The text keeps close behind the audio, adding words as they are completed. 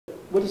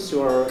what is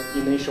your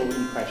initial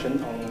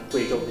impression on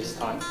Guizhou this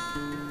time?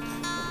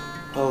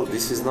 Well,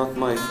 this is not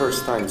my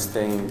first time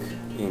staying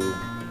in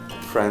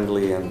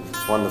friendly and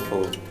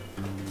wonderful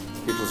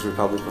People's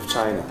Republic of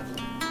China,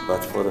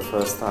 but for the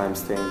first time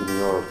staying in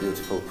your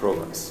beautiful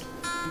province.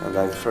 And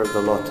I've heard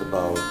a lot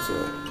about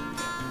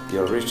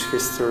your rich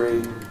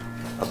history,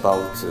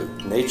 about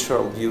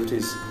natural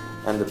beauties,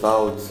 and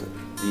about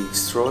the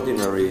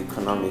extraordinary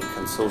economic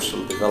and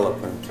social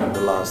development in the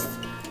last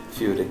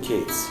few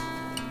decades.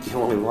 The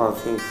only one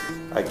thing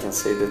I can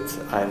say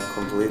that I'm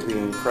completely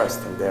impressed,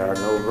 and there are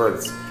no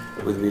words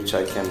with which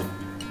I can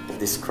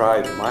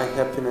describe my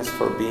happiness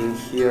for being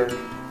here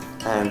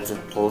and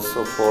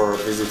also for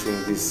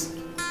visiting this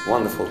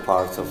wonderful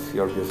part of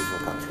your beautiful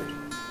country.